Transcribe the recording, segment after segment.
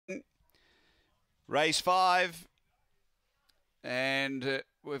Race 5. And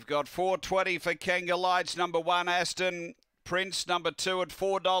we've got $4.20 for Kanga Lights. Number 1, Aston Prince. Number 2 at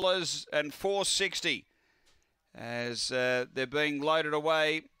 $4 and $4.60 as they're being loaded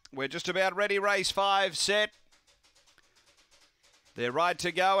away. We're just about ready. Race 5 set. They're right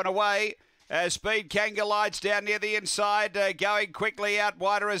to go and away. Speed Kanga Lights down near the inside, going quickly out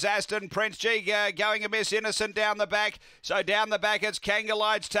wider as Aston Prince. Going a miss Innocent down the back. So down the back it's Kanga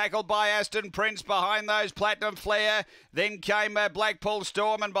Lights tackled by Aston Prince. Behind those Platinum Flare. Then came Blackpool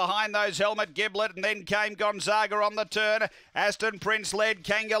Storm, and behind those Helmet Giblet, and then came Gonzaga on the turn. Aston Prince led.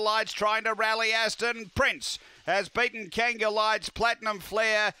 Kanga Lights trying to rally. Aston Prince has beaten Kanga Lights, Platinum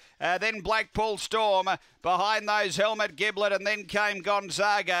Flare, then Blackpool Storm. Behind those Helmet Giblet, and then came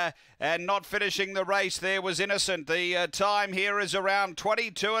Gonzaga, and not finishing the race there was Innocent. The time here is around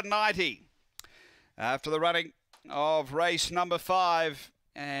 22:90 after the running of race number 5,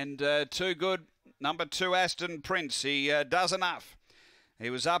 and too good. Number 2, Aston Prince. He does enough. He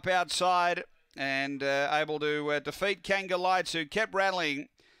was up outside and able to defeat Kanga Lights, who kept rallying.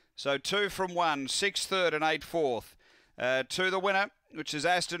 So 2 from 1, 6 third and 8 fourth. To the winner, which is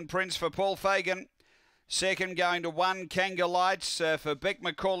Aston Prince for Paul Fagan. Second going to 1, Kanga Lights for Beck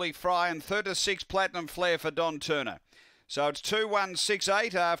Macaulay Fry, and third to 6, Platinum Flare for Don Turner. So it's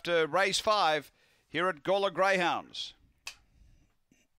 2-1-6-8 after race 5 here at Gawler Greyhounds.